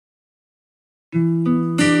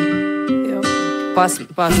Yo, pass me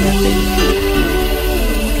a pen.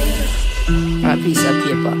 A piece of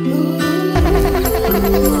paper.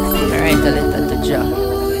 I write a letter to Jah.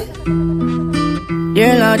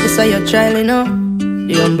 Dear Lord, this is your child, you know.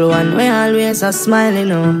 The humble one we always a smile, you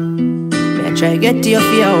know. Me I try get to you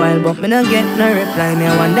for a while, but me no get no reply. Me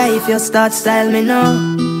I wonder if you start style me now.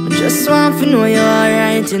 Me just want to know you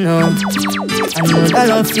alright, you know. I know that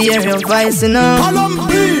love fear your voice, you know. Calum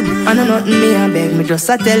beam. I know nothing me I beg, me just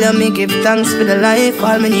I tell you me give thanks for the life.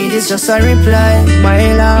 All me need is just a reply,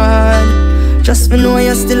 my Lord. Just to know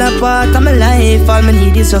you're still a part of my life. All me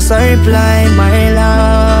need is just a reply, my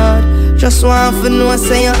Lord. Just want to know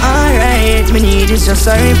say you're alright. Me need is just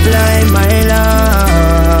a reply, my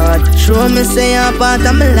Lord. Show me say you're part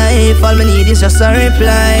of my life. All me need is just a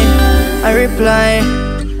reply, a reply,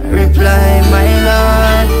 a reply, my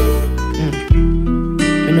Lord.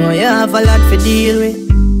 You know you have a lot to deal with,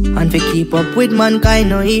 and to keep up with mankind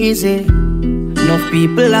no easy. Enough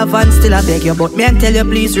people have and still I beg you, but me I tell you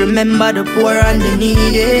please remember the poor and the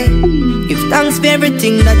needy. Give thanks for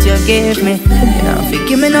everything that you gave me. You know if you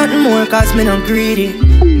give me nothing more cause me not greedy.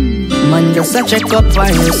 Man just a check up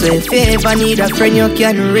on you, so if you ever need a friend you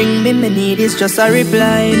can ring me. Me need is just a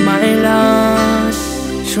reply, my Lord.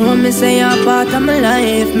 Show me say you're part of my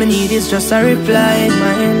life. Me need is just a reply,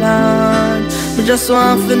 my Lord. Me just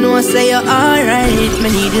want to know say you're alright. Me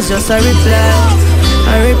need is just a reply,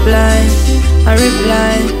 a reply, a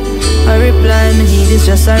reply, a reply. Me need is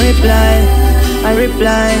just a reply, a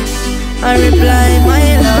reply, a reply,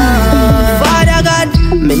 my Lord. Father God,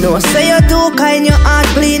 me know say you're too kind, your heart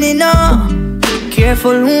clean, you know.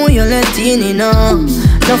 Careful who you let in, you know.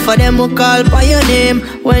 Enough of them will call by your name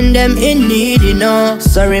when them in need, you know.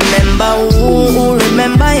 So remember who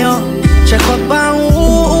remember you. Check up on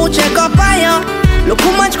who check up on you. Look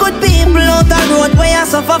how much good people out the road where you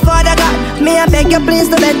suffer, Father God. Me I beg you please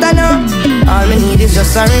to better now. All me need is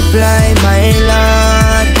just a reply, my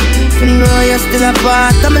Lord. You know you're still a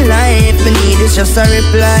part of my life. Me need is just a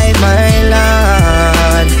reply, my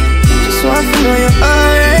Lord. Just want to know you're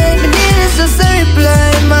alright. Me need is just a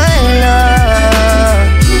reply, my Lord.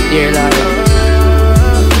 Dear Lord,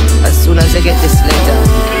 as soon as I get this letter,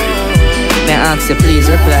 may I ask you please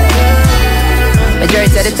reply.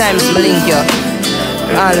 Majority of the times I link you,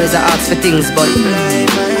 always I ask for things, but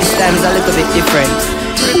this time is a little bit different.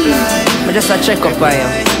 I just a check up on you,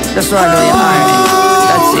 just want to know you're alright.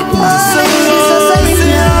 That's it.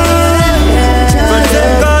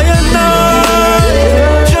 Protect all you know.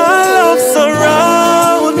 Your love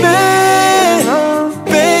surround me.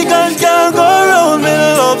 Pagan can't go round me.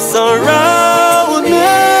 Love surround me.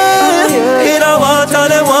 In the water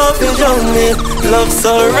they want to drown me. Love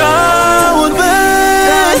surround me.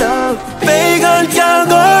 Pagan can't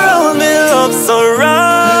go round me. Love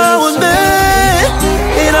surround me.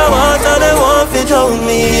 In the water they want to drown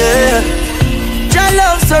me. Yeah. Your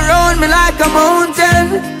love surround me like a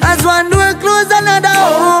mountain. As one door close, another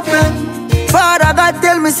open. Father God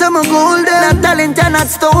tell me some golden. That talent are not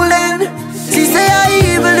stolen. She say I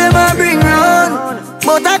evil them a bring round,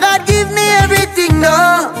 but I God give me everything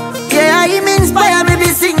though. Yeah, Him inspire me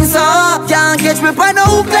to sing so. Can't catch me by no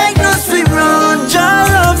hook like no swim round. Your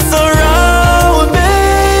love surround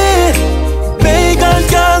me. Pagan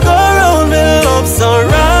can't go round me. Love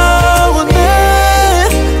surround me.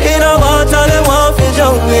 In the water they want to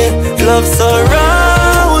drown me. Love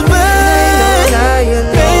surround me.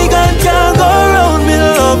 Pagan can't go round me.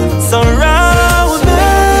 Love surround me.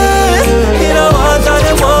 In the water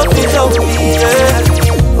they want to drown me.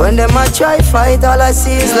 Yeah. When them a try fight, all I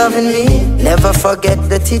see is loving me. Never forget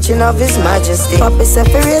the teaching of His Majesty. Papa said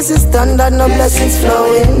for raise His standard, no blessings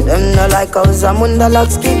flowing. Them no like how Zamunda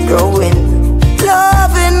locks keep growing.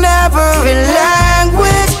 Love in every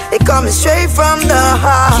language, it comes straight from the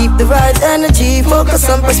heart. Keep the right energy, focus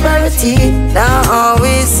on prosperity. Now all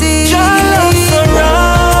we see, your love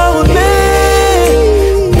surround me.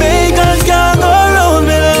 Pagans can't go round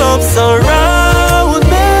me. Love surround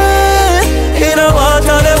me. In the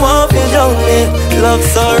water they want to drown me. Love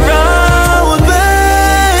surround me.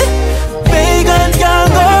 Pagans can't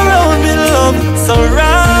go round me. Love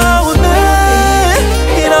surround me.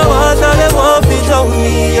 In the water they want to drown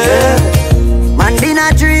me. Yeah. Man in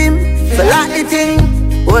a dream, feel like the thing.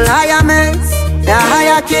 All higher men, the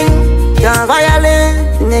higher king. Can't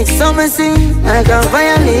violate, next summer sing like a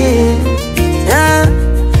violin. Yeah.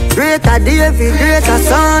 Greater David, greater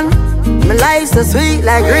son. My life so sweet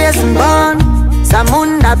like grace and bond.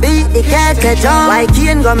 Samunda beat the cat John. Why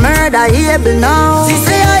Cain go murder Abel now? She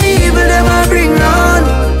say I evil them a bring round,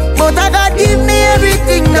 but I God give me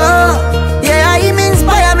everything though. Yeah, Him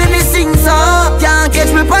inspire me to sing so. Can't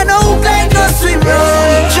catch me by no hook like no swim.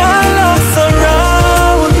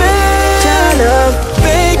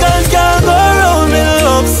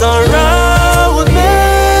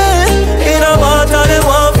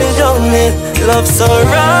 love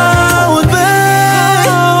surround me.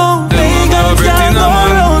 Everything I'm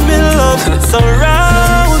on. Me love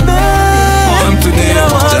surround me. I'm today,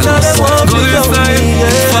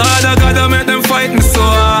 Father God, I make them fight me so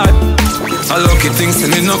hard. I lucky things to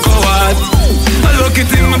me no coward. I lucky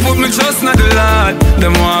thing me put me trust in the Lord.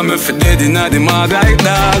 Them want me for dead in the mag like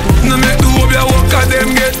dog. No make the hope ya walk at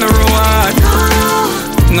them get no reward.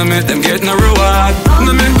 No make them get no reward.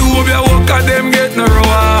 No make the hope ya walk at them get no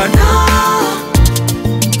reward.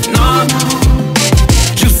 No.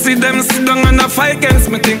 Just see them sit down and a fight against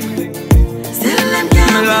me thing.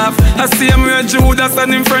 Me laugh. I see him with Judas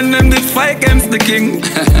and him friend them did fight against the king.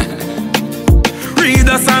 Read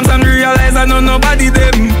the Psalms and realize I know nobody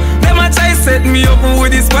them. Them a try set me up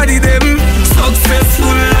with this body them.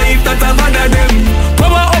 Successful life that I bother them.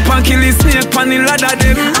 Power up and kill the snake pan the ladder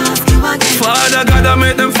them. Father God, I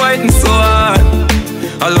make them fighting so hard.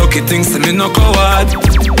 A lucky thing to me no coward.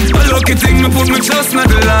 A lucky thing me put me trust in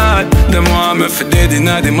the Lord. Them want me for dead in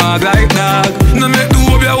the mag like dog. No make the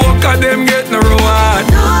hope ya walk at them get no reward.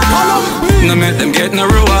 No make them get no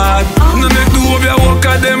reward. No make the hope ya walk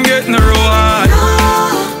at them get no reward.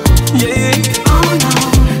 Yeah.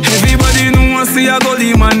 Everybody know I see a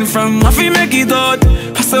gully man from I fi make it out.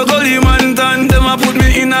 So gully man turn. Them a put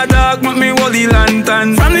me in a dark, make me holy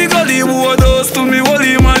lantern. From the gully house to me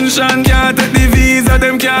holy mansion. Can't take the visa,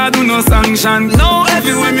 them can't do no sanction. Now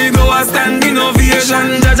everywhere me go I stand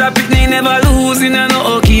innovation. Jaja pick me never lose in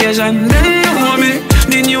no occasion. Them know me,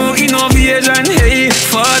 the new innovation. Hey,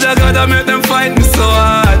 Father God I make them fight me so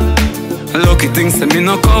hard. Lucky things to me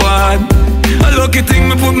no coward. A lucky thing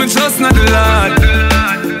me put me trust in the Lord.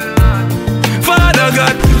 Father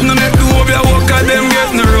God, no make the hope ya walk at them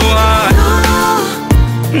get no reward.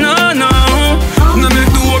 No, no, no make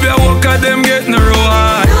the hope ya walk at them get no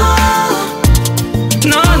reward.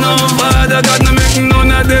 No, no, Father God, no make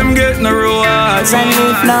none of them get no reward. And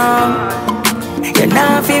live long, you're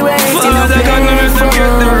not fi waiting. Father God, no make them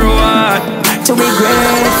get no reward. To be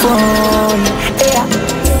grateful, yeah.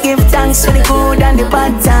 Give thanks for the good and the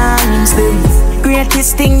bad times. The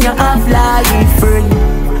greatest thing you have life, friend.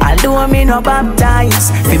 Although me no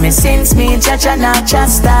baptized, for me sins me judge and not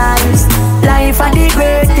chastise. Life are the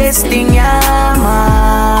greatest thing, yeah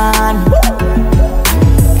man.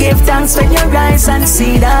 Give thanks when you rise and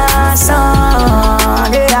see the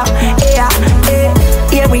sun. Yeah, yeah, yeah.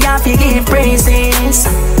 Here we have to give praises.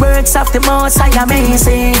 Works of the most are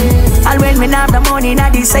amazing. And when we have the money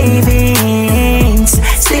not the savings,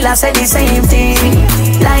 still I say the same thing.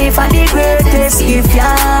 Life are the greatest gift,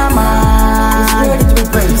 yeah man.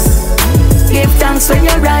 Give thanks when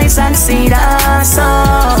you rise and see the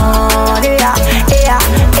sun. Yeah, yeah,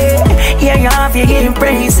 yeah. Here you have to give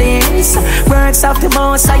praises. Works of the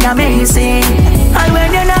most are amazing. And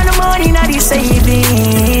when you have the money not the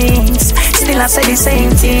savings, still I say the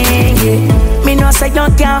same thing, yeah. Me no say you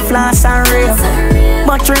can't floss and rave,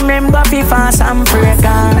 but remember fi fast and pray,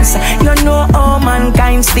 cause you know how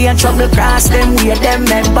mankind stay trouble cross them way them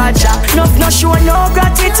make badger. No show no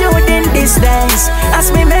gratitude in these days.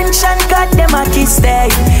 As me mention God them a kiss day.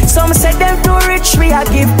 Some say them too rich we a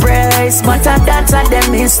give praise, but that's a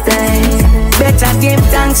them mistake. Better give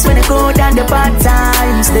thanks when the good and the bad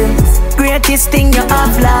times. The greatest thing you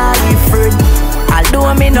have life, friend.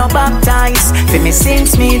 Although me no baptized, for me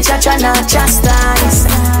sins me judge and not chastise.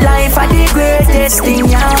 Life are the greatest thing,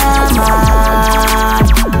 yeah man.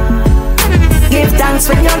 Give thanks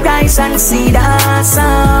when you rise and see the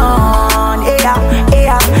sun. Yeah,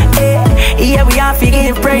 yeah, yeah. Here we have to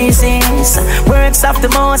give praises. Works of the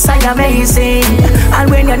most are amazing. And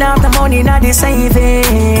when you have the money not the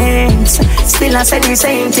savings, still I say the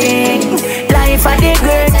same thing. Life are the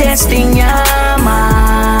greatest thing, yeah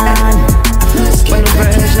man.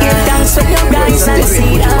 Give thanks when you rise and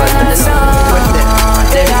see the sun.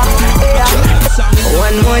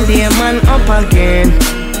 One more day man up again.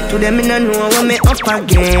 To them me no know what me up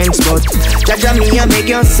against, but Jaja me a beg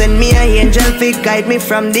you send me a angel fi guide me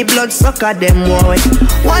from the blood sucker them boy.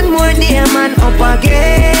 One more day man up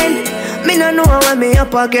again. Me no know what me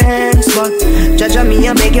up against, but Jaja me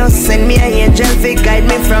a beg you send me a angel fi guide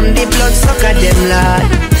me from the blood sucker them lad.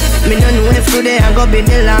 Me no know if today I go be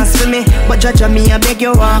the last for me, but Jaja me a beg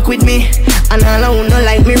you walk with me. And all I wanna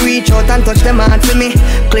like me reach out and touch them heart for me.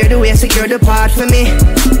 Clear the way, secure the path for me.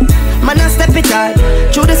 Man a step it hard,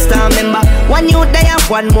 through the storm member. One youth they have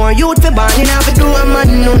one more youth for born. You have to do a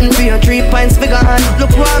man nothing for your 3 points for gone.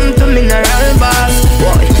 Look what happened to mineral ball.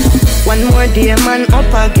 Boy, one more day man up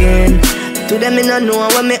again. To them me no know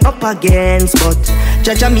what me up against, but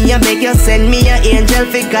Jaja me a beg you send me a angel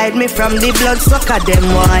fi guide me from the blood sucker them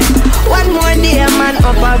boy. One more day man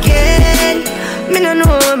up again. Me no know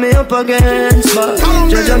what me up against, but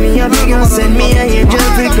Judge me a big and send me a angel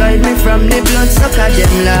to guide me from the blood sucker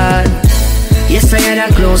them lad. Yes, I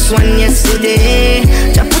had a close one yesterday.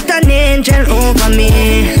 Just put an angel over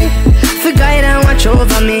me, for guide and watch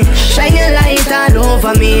over me, shine your light all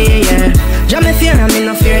over me, yeah. Just me fear and me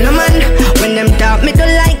no fear no man. When them talk me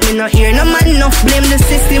don't like me no hear no man. No blame the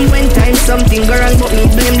system when time something go wrong, but me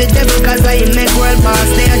blame the devil cause I make world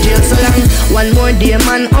boss stay a jail so long. One more day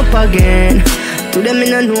man up again. To them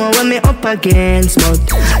me no know what me up against, but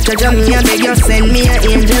Judge me a beg you send me an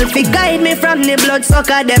angel fi guide me from the blood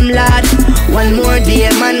sucker them lad. One more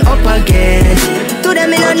day man up again. To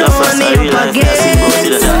them me no know what me up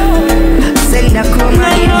against. Send a come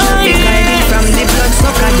my angel fi guide me from the blood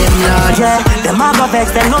sucker them lad. Yeah, them a go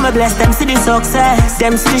vex, them know me bless, them see the success.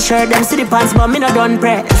 Them see the shirt, them see the pants, but me no done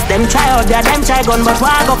press. Them try out there, them try gun, but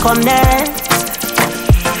why go come there?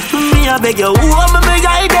 Me a beg you, who am I beg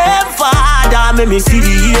I them father? Make me see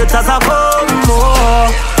the haters a come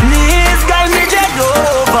more. Please guide me dead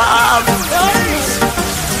over.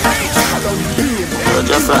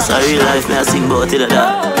 Just for a real life, me a sing about it like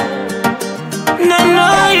that. No,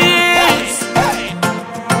 yes.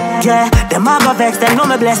 Yeah, them a go vex, them know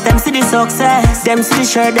me bless, them see the success. Them see the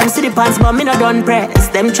shirt, them see the pants, but me no done press.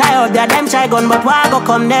 Them try out there, them try gun, but why go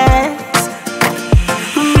come next?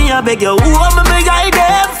 Me a beg you, who am I beg I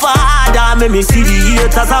them father? Make me see the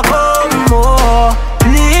haters a come more.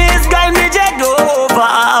 Please guide me jet over.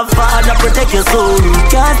 Father protect your soul.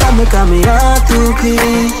 Can't stop me cause me heart too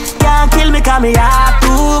clean. Can't kill me cause me heart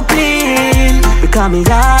too clean. Because me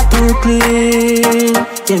heart too clean.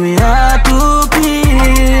 Yeah, me heart too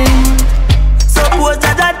clean. Suppose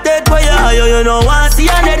that take for you know want see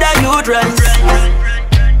another youth rise.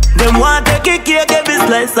 Them want to kick your give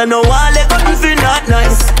slice. I know all they couldn't feel not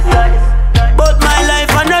nice. But my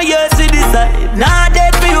life I know yours to decide. Now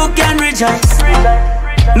dead for you can rejoice.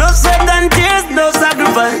 No sweat and tears, no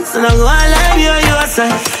sacrifice. And I go on life you on your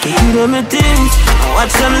side. They give them a things, I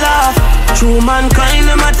watch them laugh. True mankind,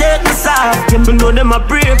 them a take me soft. Them know them a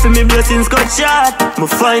pray for me blessings cut short. Me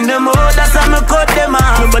find them out, that's how me cut them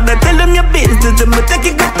off. But I tell them your business, them a take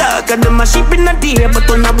it good talk. And them a sheep in the day, but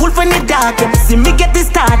on a wolf in the dark. You see me get the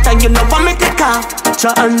start, and you know what me take off.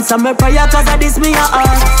 Try answer me prayer, cause of this me a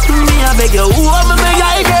ask. Me a beg you, who am I beg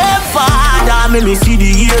I them father? Make me see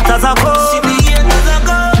the haters a come.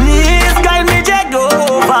 Please guide me jet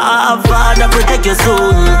over. Father protect your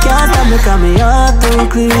soul. Can't stop me cause me heart too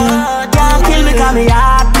clean. Can't kill me cause me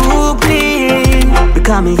heart too clean.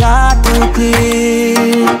 Because me heart too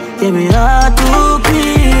clean. Yeah, me heart too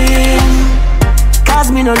clean.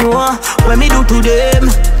 Cause me no know what me do to them.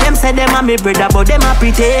 Them say them a me brother but them a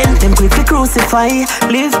pretend. Them quick to crucify,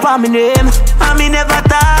 live for me name. And me never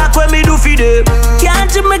talk when me do for them.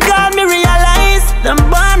 Can't you me call me realize them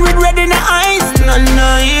born with red in the eyes. No,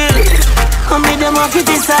 yeah. And me them a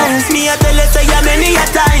criticize. Me a tell you say yeah many a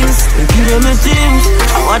times. Me give them a things,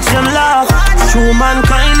 I watch them laugh. True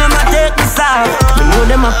mankind them a take me soft. Me know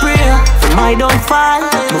them a pray for my downfall.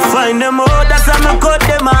 Me find them out, that's how me cut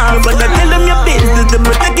them off. But I tell them your business, them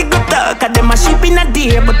a take it good talk. And them a sheep in a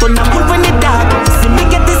day, but on a wolf in the dark. See me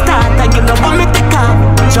get the start, and you know what me take off.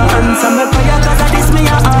 Try answer me prayer, cause of this me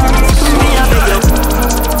a ask. Me a beg you.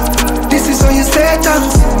 This is how you say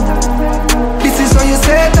thanks. This is how you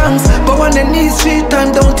say thanks. But when the knees 3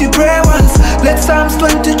 times, don't you pray once. Let Psalms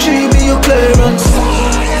 23 be your clearance.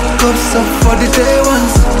 Cups up for the day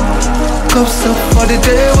ones. Cups up for the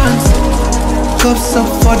day ones. Cups up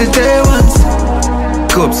for the day ones.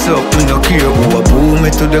 Cups up, me no care who a boo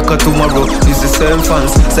me to the car tomorrow. It's the same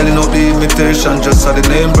fans, selling out the imitation. Just for the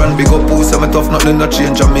name brand, big up who say me tough, nothing no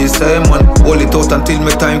change. And me same one, hold it out until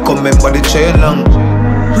me time come, remember the chain long.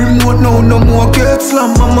 Remote now, no more get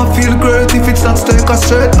slam. I'ma feel great if it's not steak or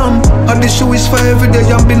straight ham. And this she wish for every day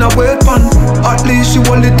and been a wait pan. At least she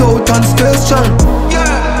hold it out and stay strong.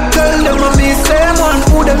 Tell them I'm me same one.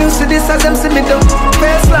 Who them used to this as them see me down.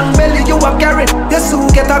 Face long belly you a carry. Your Sue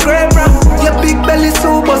get a great ram. Your big belly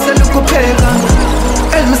Sue bust a look pagan.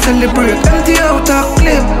 Help me celebrate, empty out a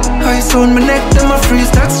clip. Ice on my neck, them a freeze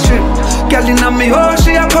that strip. Girl inna me oh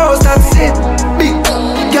she a pose, that's it. Big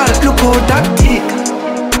girl look how that tick.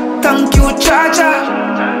 Thank you,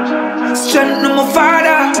 Cha-Cha. Strength no my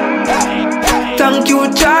father. Thank you,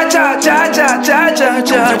 Cha-Cha, Cha-Cha, Cha-Cha,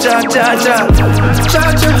 Cha-Cha, Cha-Cha,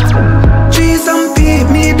 Cha-Cha. G's and P,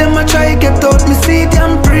 me them a try get out. Me see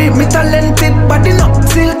them breathe. Me talented body not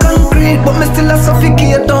still concrete. But me still a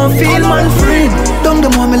suffocate, don't feel man free. Down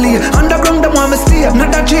them want me lay, underground them want me stay.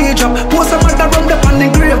 Not a G-drop, post some other round up on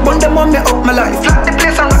the grave. But them want me up my life. Flat the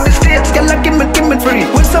place and rock the states. Girl like give me free.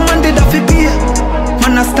 When someone did have to pay.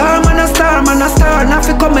 Man a star, man a star, man a star, not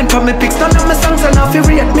fi comment from me pics. None of my songs are not fi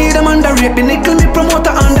rate me, them underrate. Me nickel, me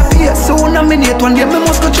promoter underpaid. So nominate one day, me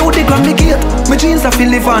must go through the Grammy gate. My jeans are fi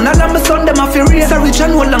live on, all of my son them are fi race. So rich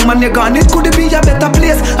and hold long man, you gone, it could be a better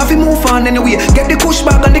place. I fi move on anyway, get the push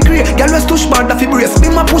bag and the crate. Girl was tush bad, I fi brace. Be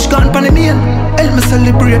my push gun pan the main. Help me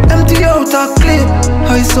celebrate, empty out a clip.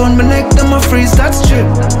 High sound, my neck, them a freeze, that's trip.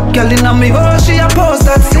 Girl in a me, oh she a pose,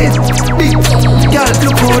 that's it. Big, girl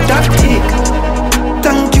look how that tick.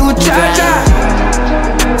 Thank you, Jaja.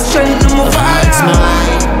 Strength no more fire.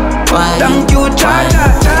 Thank you, Jaja,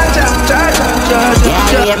 Jaja, Jaja, Jaja.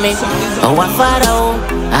 Yeah, hear me? Oh, I follow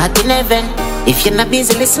out in heaven. If you're not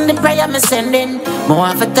busy, listen to the prayer I'm sending. More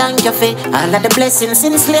of a thank you for all of the blessings.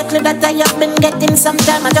 Since lately that I have been getting.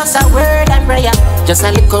 Sometime I just a word and prayer. Just a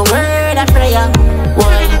little word and prayer.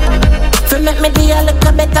 Why? To make me do a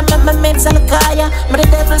little better, make my mates a little higher. But the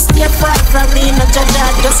devil stay far from me, no judge,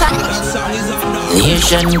 just a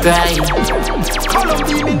nation cry.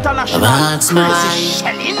 Ask me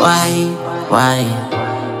why?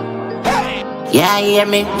 Yeah, hear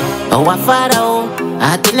me? Oh, I follow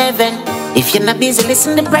out in heaven. If you're not busy,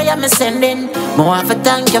 listen to the prayer I'm sending. More of a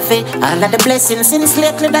thank you for all of the blessings. Since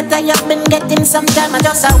lately that I have been getting. Sometime I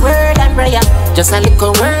just a word and prayer. Just a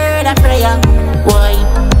little word and prayer. Why?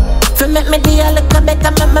 To make me do a little better,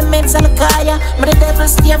 make my mates a little higher. But the devil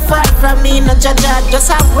stay far from me, no judge. Just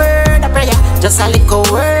a word of prayer. Just a little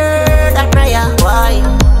word of prayer. Why?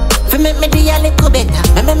 To make me do a little better,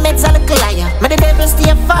 make my mates a little higher. But the devil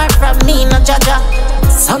stay far from me, no judge.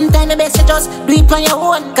 Sometimes the best you just do it on your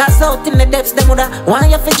own. Cause out in the depths, them woulda want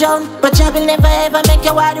you for drown. But you will never ever make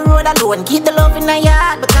you walk the road alone. Keep the love in your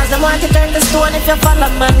heart, because they want to turn the stone. If you follow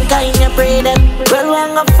mankind, you pray them. Well,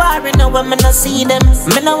 when I go far, you know when me no see them.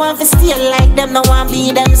 Me no want to steal like them, no want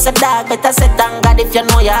be them. So dog, better say thank God if you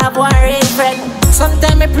know you have one real friend.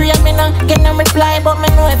 Sometimes I pray, me no get no reply. But me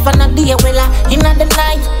know if I not deal with her in the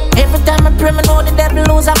night. Every time I pray, me know the devil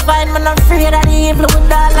lose a fight. Me not afraid of the evil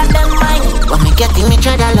with all of them mind. But me getting me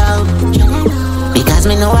tread alone, because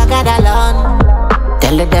me know I got alone.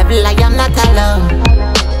 Tell the devil I am not alone.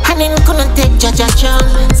 And him couldn't take judge a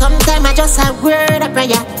throne. Sometimes I just a word of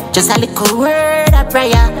prayer. Just a little word of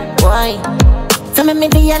prayer. Why? So me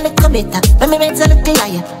do a little better, let me make a little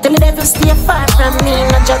higher. Tell the devil stay far from me,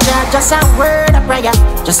 no judge. Just a word of prayer.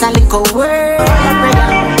 Just a little word of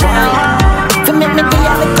prayer. Why? To make me do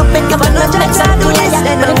a little better, but no judge a little higher.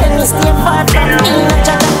 But the devil stay far from me, no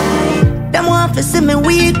judge. Them want to see me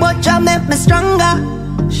weak, but Jah make me stronger.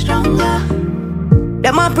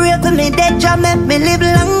 Them want pray for me dead, Jah make me live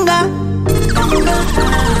longer.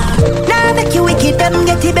 Now make you wicked, them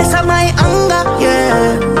get the best of my anger.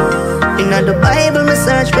 Yeah. In the Bible, me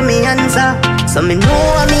search for me answer. So me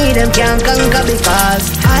know me them can't conquer, because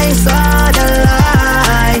I saw the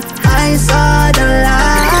light. I saw the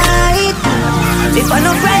light. If I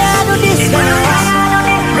no pray, I do this, then I walk.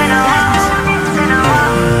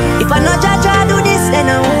 If I no judge, I do this, then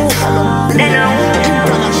I walk.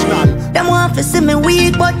 International. Them want to see me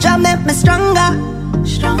weak, but Jah make me stronger.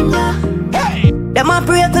 Them want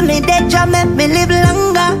pray for me dead, Jah make me live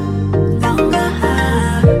longer.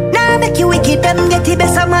 Now make you wicked, them get the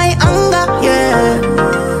best of my anger. Yeah.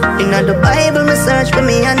 In the Bible, me search for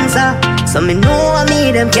me answer. So me know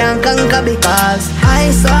me them can't conquer, because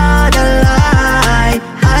I saw the light.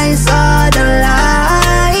 I saw the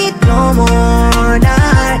light. No more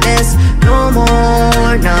darkness, no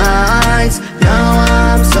more nights. Now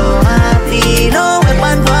I'm so happy. No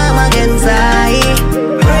weapon form against I.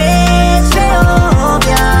 Praise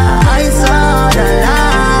Jehovah. I saw the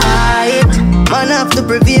light. Man have to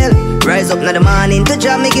prevail. Rise up in the morning to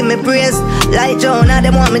Jah, me give me praise. Like Jonah,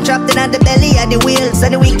 them want me trapped in at the belly of the whale. So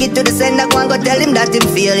the wicked to the sender, go and go tell him that him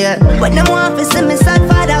failure. But them want to see me sad,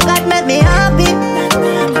 Father God make me happy.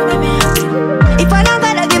 If I don't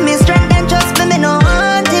gotta give me strength, then trust me, me no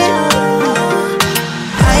want it.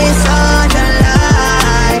 I saw the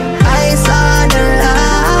light, I saw the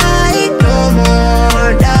light. No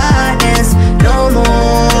more darkness, no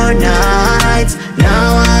more nights.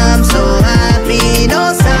 Now I'm so happy,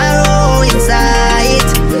 no sorrow inside.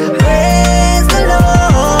 Praise the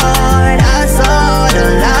Lord, I saw the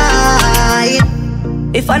light.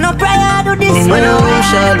 If I no pray, I do this. No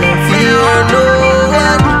shall fear no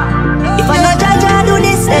one. If I no judge, I do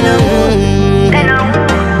this, then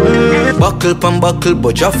Buckle pan buckle,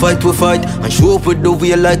 but Jah fight we fight. And show up with the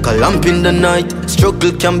way like a lamp in the night.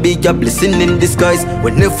 Struggle can be a blessing in disguise.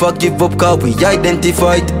 We never give up, cause we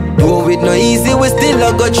identified. Though it no easy, we still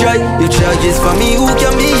a go try. The charges for me, who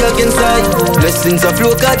can be against I? Blessings of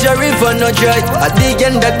flow, catch a river no dry. At the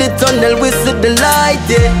end of the tunnel, we see the light,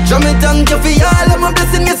 yeah. Show me thank you for all of my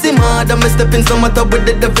blessing, you see mad. I'm stepping some matter with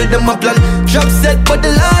the devil, them a plan. Drop set, but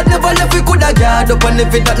the Lord never left, we coulda guard up. And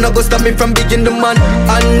if it that no go stop me from beginning the man.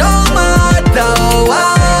 And no matter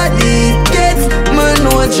what it gets, me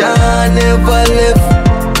know Jah never left,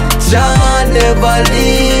 Jah never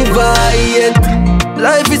leave I yet.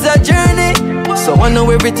 Life is a journey, so I know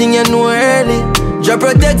everything you know early. Jah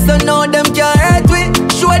protects, so know them can't hurt we.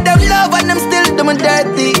 Show them love and them still them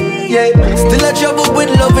dirty, yeah. Still a trouble with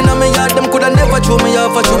love in my heart. Them coulda never throw me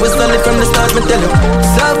off a true solid from the start, me tell you.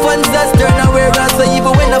 Soft ones that turn away grass, so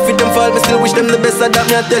even when I fit them fall, me still wish them the best of that,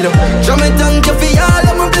 me I tell you. Show me thank you for all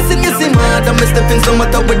of my blessing, you see mad. I'm stepping some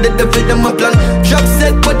matter with the devil, them a plan. Drop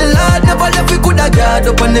set, but the Lord never left, we coulda guard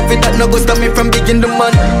up. And if it that no go stop me from beginning the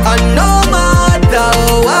man. And no matter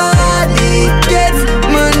what it gets,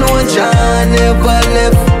 me know Jah never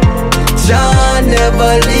left, Jah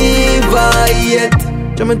never leave I yet.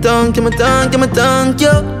 Give me thank you, thank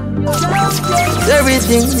you.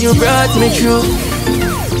 Everything you brought me through,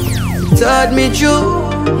 taught me through,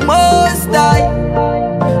 most I.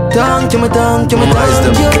 Thank you, thank you.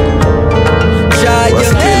 Jah,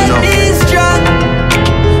 you made me strong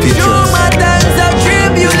through my times of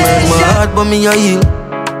tribulation. My heart, but me a heal.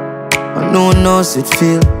 I know knows it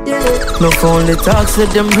feel. No phone the talks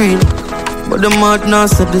let them real, but them heart now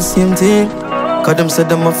said the same thing. Cause them said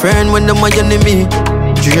them a friend when them my enemy.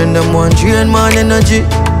 Drain them one, drain man energy.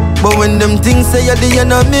 But when them things say you're the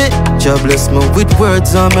enemy, Jah bless me with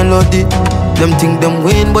words and melody. Them think them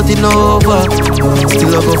win but it no over.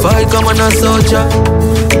 Still I go fight, come on a soldier.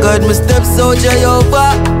 Guide me steps, soldier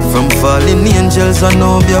over. From falling angels I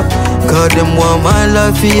know ya. Cause them want my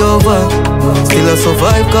life be over. Still I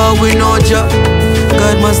survive cause we know Jah.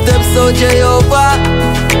 Guide my steps, soldier over.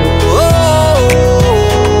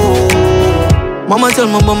 Mama tell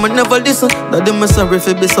me but me never listen. That them me sorry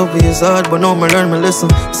for be so it's hard, but now me learn my lesson.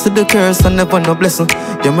 See the curse and never no blessing.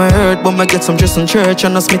 Yeah me hurt but me get some dress in church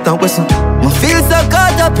and a Smith and Wesson. Me feel so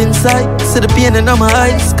caught up inside. See the pain in my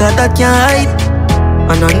eyes, cause that can't hide.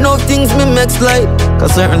 And I know things me make slide,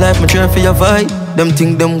 cause certain life me try for your fight. Them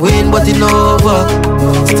think them win but it no over.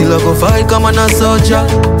 Still I go fight, come on a soldier.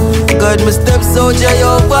 Guide me steps, soldier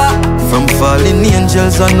over. From falling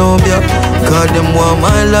angels I know ya. Cause them want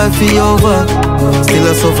my life be over. Still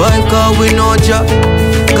I survive cause we know Jah.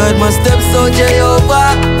 Guide my steps, soldier over.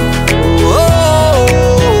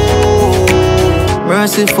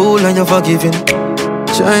 Merciful and you're forgiving.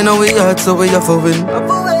 China we hard so we are for win.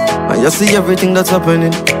 And you see everything that's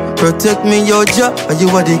happening. Protect me, your Jah, and you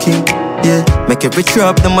are the king. Yeah, make every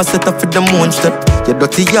trap them a set up for them own step. Your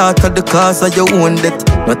dirty heart at the cause of your own debt.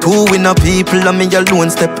 Not two winner people and me alone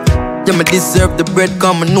step. Yeah, me deserve the bread,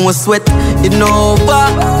 come and no sweat. It no over.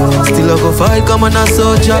 Still I go fight, come on a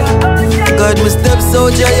soldier. Guide me steps,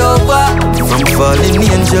 soldier over. From falling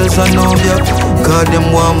angels I know ya. Cause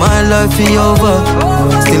them want my life be over.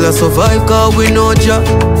 Still I survive cause we know Jah.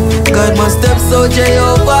 Guide my steps, soldier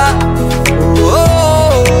over.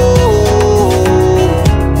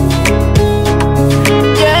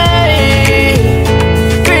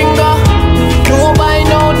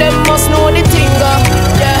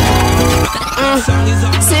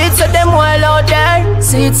 See them wild out there,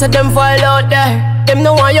 see it them vile out there. Them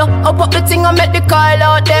no want you up the thing and make the call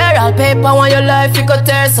out there. All paper want your life you go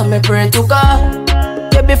tear, so me pray to God.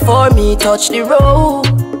 Yeah, before me touch the road,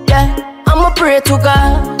 yeah, I'ma pray to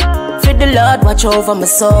God. For the Lord watch over my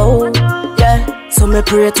soul, yeah, so me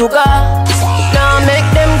pray to God. Now make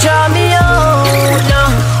them draw me out,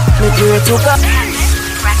 now me pray to God.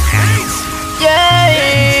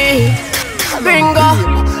 Yeah, bring up.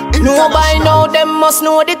 Nobody know them must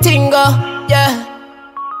know the thing, yeah.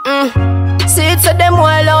 See it them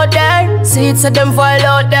wild out there, see it them vile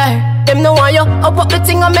out there. Them no want you up the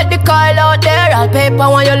thing and make the call out there. All paper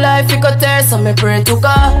want your life you go tear, so me pray to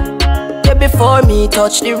God. Yeah, before me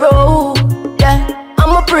touch the road, yeah,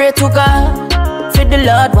 I'ma pray to God. For the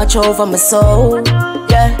Lord watch over my soul,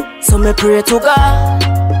 yeah, so me pray to God.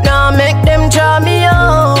 Now make them draw me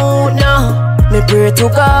out, now me pray to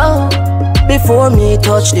God. Before me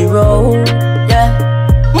touch the road, yeah.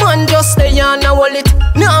 Man just stay on and hold it.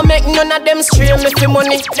 Now make none of them stray me for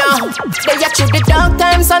money. Nah, they through the dark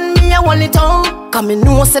times and me I hold it on. Cause me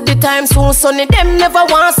know say the time soon sunny. Them never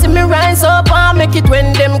want see me rise up and make it.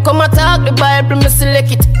 When them come attack the Bible me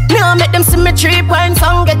select it. Now make them see me 3 points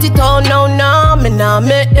and get it all. Now me now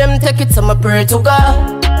make them take it. So me pray to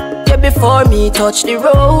God. Yeah, before me touch the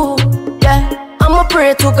road, yeah, I'ma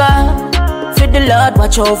pray to God. For the Lord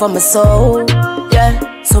watch over my soul,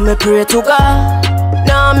 yeah, so me pray to God.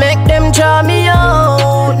 Now make them draw me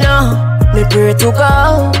out. Now me pray to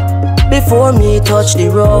God before me touch the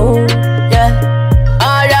road. Yeah,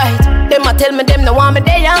 alright. Them a tell me them no want me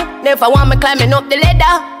there. Never want me climbing up the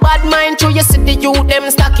ladder. Bad mind through your city youth, them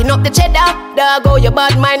stacking up the cheddar. There go your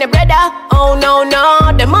bad mind, brother. Oh no,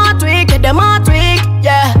 no, them a tweak, them a tweak.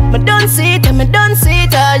 Yeah, me don't see it, me don't see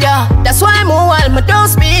it, yeah. That's why more while me don't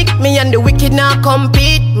speak. Me and the wicked now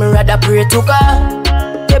compete. Me rather pray to God,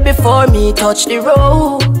 yeah, before me touch the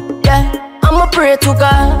road. Yeah, I'ma pray to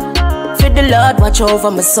God. For the Lord watch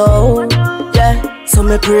over my soul. Yeah, so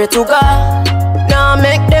me pray to God. Now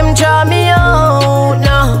make them draw me out.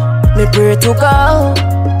 Now me pray to God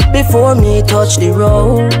before me touch the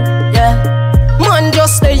road. Yeah, man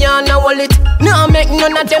just stay on a wallet. Now make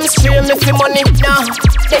none of them scream me for money. Now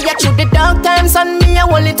they are through the dark times and me a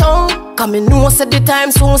hold it on. Cause me know say the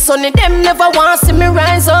time soon sunny. Them never want see me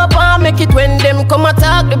rise up and make it. When them come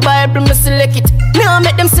attack the Bible me select it. Now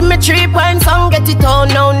make them see me 3 points and get it all.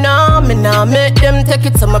 Now me now make them take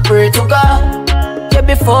it. So me pray to God, yeah,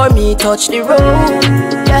 before me touch the road.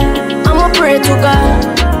 Yeah, I'ma pray to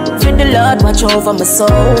God. For the Lord watch over my soul.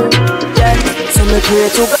 Yeah, so me pray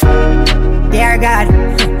to God. Dear God,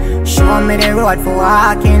 show me the road for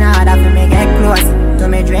walking hard after me get close to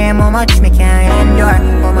me dream. How much me can endure,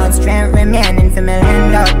 how much strength remaining for me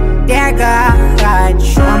land out. Dear God,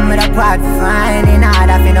 show me the path for finding hard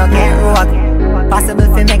after no get rock. Possible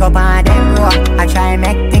for me go on them road. I try and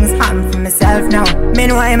make things happen for myself now. Me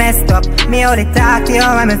know I messed up, me only talk to you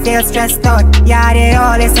when me feel stressed out. Yeah, they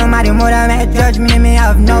only somebody more than me judge me. Me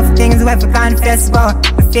have enough things where to confess about.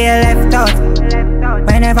 I feel left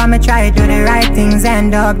out. Whenever me try to do the right things,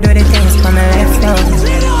 end up do the things for me left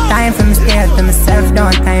out. Time for me stay to myself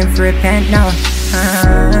down, time for repent now.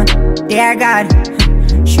 Dear God,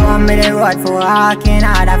 show me the road for walking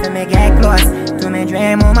hard after me get close to me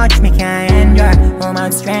dream. How much me can endure, how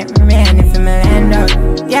much strength remaining for me land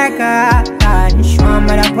out. Dear God, show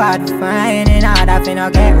me the path for finding hard after no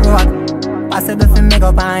get rock. Possible for me go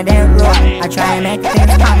on that road. I try and make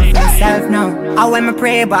things happen for myself now. I when me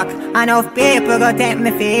pray back, enough people go take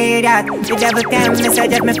me for that. The devil tell me say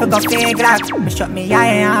that me for go fake like. Me shut me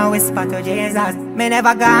eye and whisper to Jesus. Me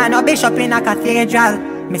never gone no bishop in a cathedral.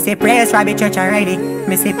 Me say praise for the church already.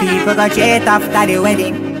 Me say people go cheat after the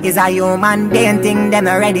wedding. Is a human being thing them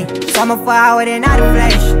already. Some forward in the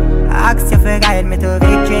flesh. I ask you for guide me to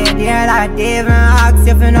victory. Dear Lord, even ask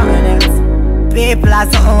you for nothing else. People are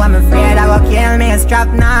something I'm afraid I will kill me. Strap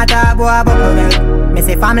not a boy buckle belt. Me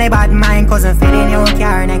say family bad mind, cousin fit in your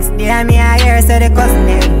car. Next day me I hear say the cousin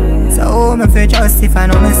dead. So me feel just if I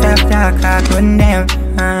know myself talk I couldn't them.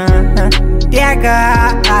 Dear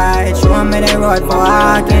God, show me the road for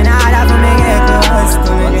walking hard after me get close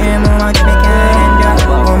to me dream. How much me can endure,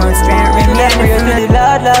 how much strength remaining for me. The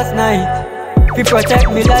Lord last night, He protect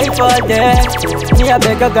me life all day. Me a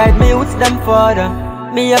beg a guide me with them father.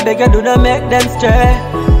 Me a beg a do not make them stray.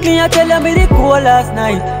 Me a tell me the cool last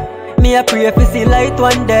night. Me a pray for see light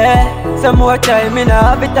one day. Some more time me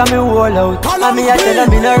nah have it and me wall out. And me a tell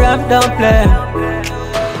me no ramp down play.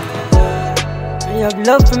 Me have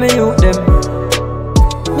love for me youth them.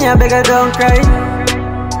 Me a beg a don't cry.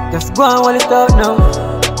 Just go and hold it out now.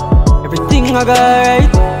 Everything I got right.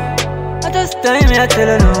 I just time me a tell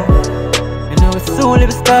her now. You know soon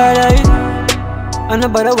live starlight. And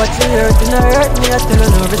nobody watching hurt and hurt me. I tell her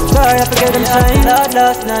no restore, I forget them shine. Lord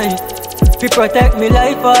last night, He protect me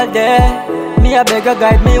life all day. Me a beg a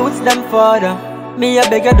guide me with them father. Me a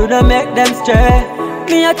beg a do not make them stray.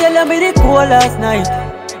 Me a tell her me the cool last night.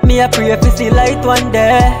 Me a pray for see light one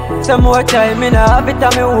day. Some more time me nah have it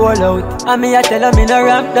and me wall out. And me a tell her me no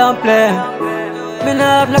ramp down play. Me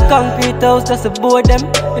nah have no concrete house just to board them.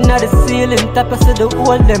 Inna the ceiling top I see the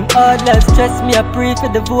hold them. All life stress me a pray for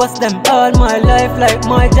divorce them. All my life like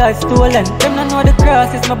my joy stolen. Them don't know the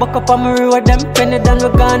crosses my buck up on my road them. Penny done we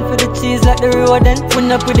gone for the cheese like the road then.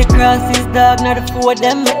 When up with the crosses dog not the four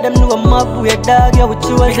them. Make them know I'm up with dog yeah we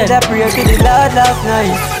chosen. Me a pray to the Lord last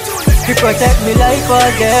night. He protect me life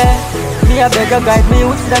all day. Me a beg a guide me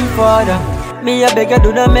with them father. Me a beg a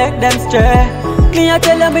do not make them stray. Me a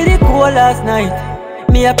tell me the cool last night.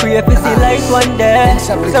 Me a pray for see light one day.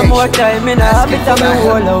 Some more time me nah have it and me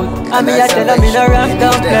hold out. And me a tell me no ramp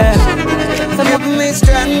down play. Give me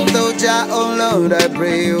strength, oh Jah, oh Lord, I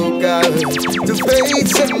pray, oh God, to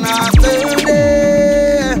face another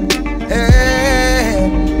day. Hey.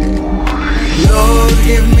 Lord,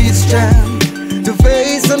 give me strength to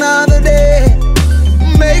face another day.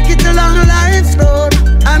 Make it a long life's road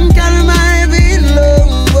and carry my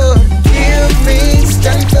beloved. Give me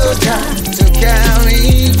strength, oh Jah, to carry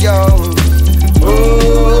you.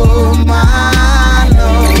 Oh my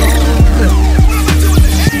Lord.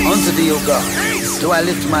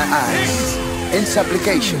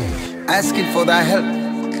 supplication, asking for thy help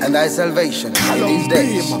and thy salvation in these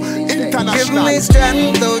days. Give me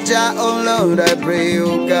strength, oh Jah, oh Lord, I pray,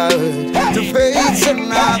 oh God, to face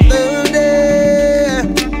another day.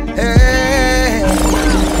 Hey.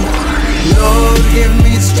 Lord, give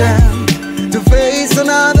me strength to face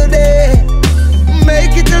another day.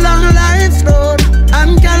 Make it along life's road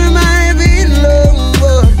and carry my heavy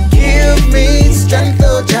load. Give me strength,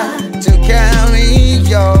 oh Jah, to carry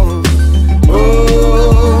your,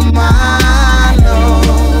 oh my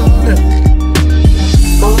Lord.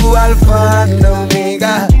 Oh Alpha and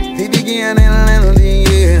Omega, the beginning and the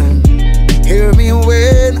end. Hear me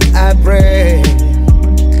when I pray.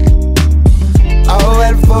 How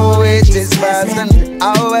help for which is past and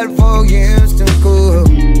how help for years to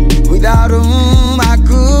come, without whom I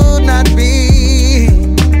could not be.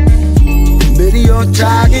 But you're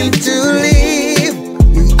trying to live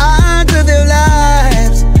the art of their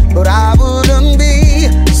lives, but I wouldn't be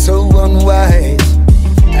so unwise.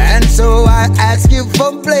 And so I ask you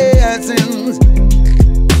for blessings.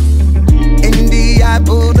 In thee I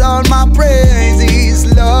put all my praises,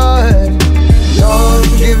 Lord. Lord,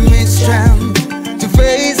 give me strength to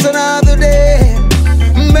face another day.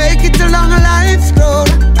 Make it along life's road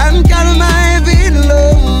and carry my heavy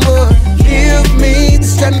load. Give me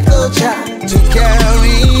strength, oh Jah, to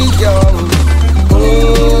carry your,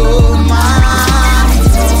 oh my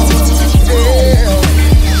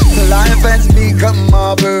Lord. Life has become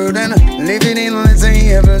a burden, living in this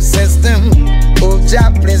evil system. Oh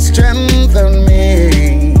Jah, please strengthen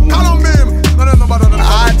me.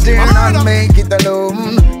 I dare not make it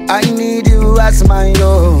alone. I need you as my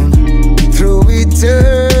own through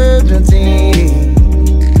eternity.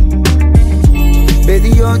 Baby,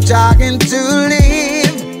 you're trying to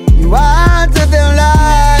live you out of their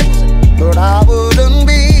lives, but I wouldn't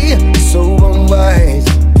be so unwise.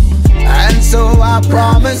 And so I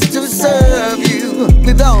promise to serve you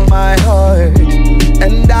with all my heart,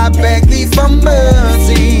 and I beg thee for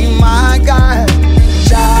mercy, my God.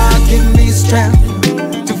 Jah, give me strength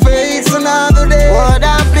to face another day. What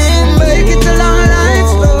I've been, make it a long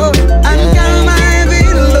life's road and carry my heavy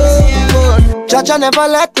load. Jah never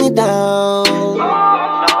let me down.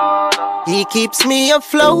 He keeps me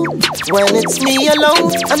afloat when it's me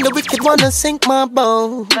alone, and the wicked wanna sink my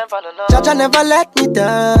boat. Jah never let me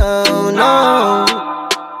down, no.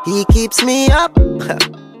 He keeps me up.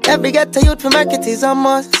 Every ghetto youth for make it is a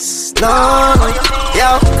must. No,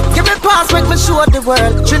 yo, give me pass, make me show the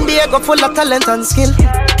world. Trinidad full of talent and skill.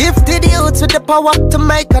 Gifted youths with the power to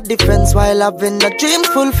make a difference while having the dreams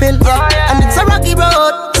fulfilled. Yeah, and it's a rocky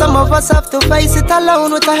road. Some of us have to face it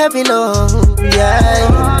alone with a heavy load.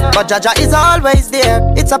 Yeah, but Jah is always there.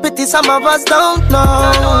 It's a pity some of us don't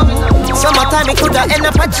know. Summertime it coulda end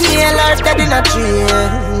up a jail or dead in a train.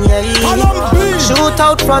 Yeah, shoot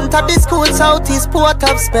out front of the school southeast port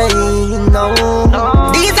of Spain. No,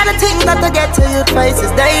 these are the things that I get to youth faces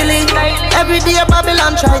daily. Every day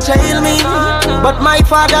Babylon try jail me, but my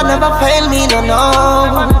Father never fail me. No,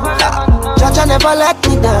 no, Jah never let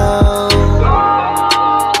me down.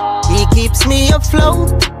 He keeps me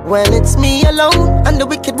afloat when it's me alone, and the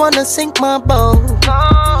wicked wanna sink my boat.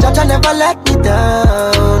 Jah never let me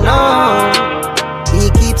down. No. He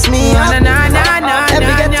keeps me up.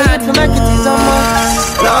 Every get to it for make it is a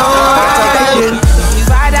must.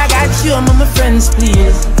 Father got you among my friends,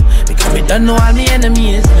 please, because we don't know all my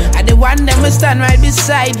enemies. I the one them will stand right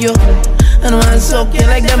beside you and wanna soak you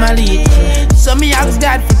like them a lead. So me ask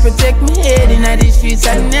God to protect me head in the streets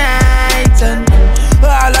at night. And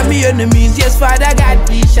all of me enemies, yes, Father God,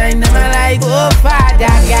 please shine them a light. Oh, Father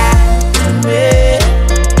God,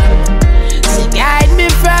 so guide me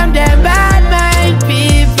from them bad mind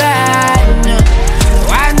people.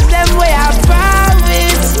 Want them way I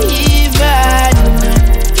promise even.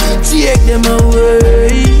 Take them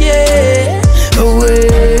away, yeah,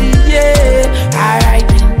 away, yeah. Alright,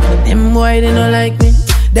 them boy they don't like me.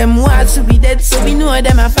 Them wants to be dead, so we know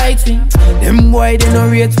them a fight me. Them boy they don't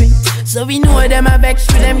rate me, so we know them a vex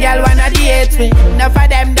with them gal wanna date me. Enough of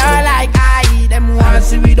them don't like I. Them want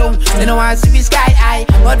to be down, they don't want to be sky high.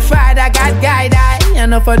 But Father God guide I.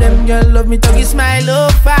 Enough of them girl love me, talk smile, oh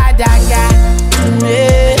Father God.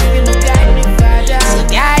 Yeah, guide me, Father. So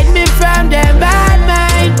guide me from them bad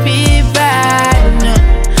mind people.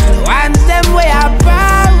 Want them way I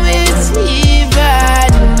promise even.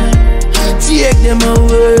 Take them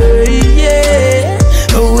away, yeah,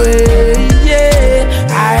 away, yeah.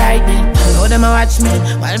 Alright then, now them a watch me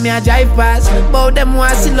while me a drive past. Bout them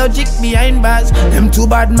want see logic behind bars. Them too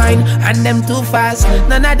bad mind and them too fast.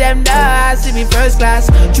 None of them does see me first class.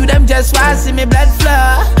 Through them just want see me blood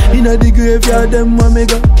flow. Inna the graveyard them want me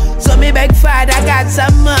go. So me beg Father God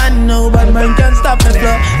some man, no bad man can stop the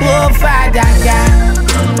flow. Oh Father God,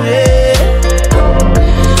 yeah.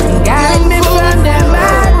 Guide me from the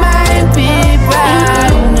bad mind people.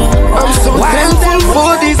 I'm so thankful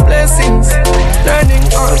for these blessings, learning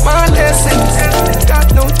all my lessons.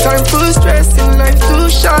 Got no time for stressing, life too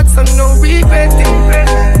short, so no regretting.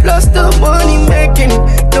 Plus the money making,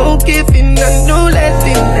 no giving and no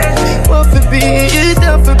letting. What for be, it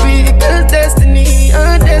up for be, cause destiny,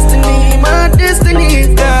 our destiny, my destiny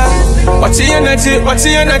is God. Watch the energy, watch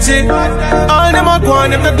the energy. All them a go on,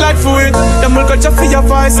 them not glad for it. Them will got you for your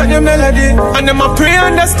voice and your melody. And them a pray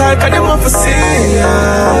on the style, cause them want to see.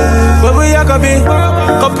 Where we a go be?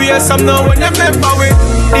 Copy us some now when them member with.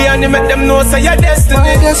 The and make them know say your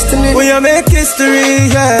destiny. We a make history,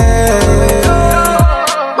 yeah.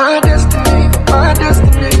 My destiny,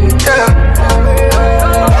 yeah.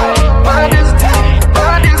 My destiny,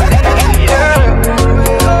 yeah.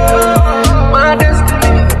 My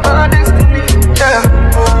destiny, yeah.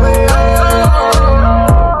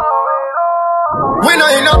 We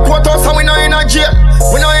not in a courthouse and we not in a jail.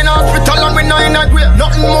 We not in a hospital and we not in a grave.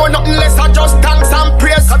 Nothing more, nothing less, I just thanks and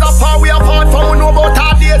praise. Cause that's how we have fought for, we know about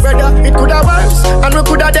our days. Brother, it could have worse, and we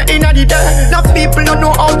could have the inner the day. Enough people don't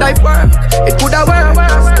know how life works. It could have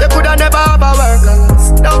worse, they could have never have a work.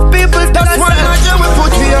 Enough people, that's why we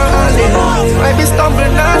put we all in. Why we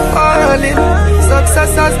stumbling and falling?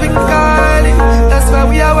 Success has been calling. That's why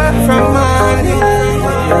we are work from morning.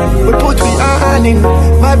 We put we all in.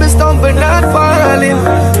 Why we stumble not falling?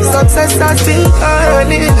 Success has been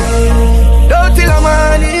calling. Don't till I'm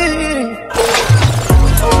on it.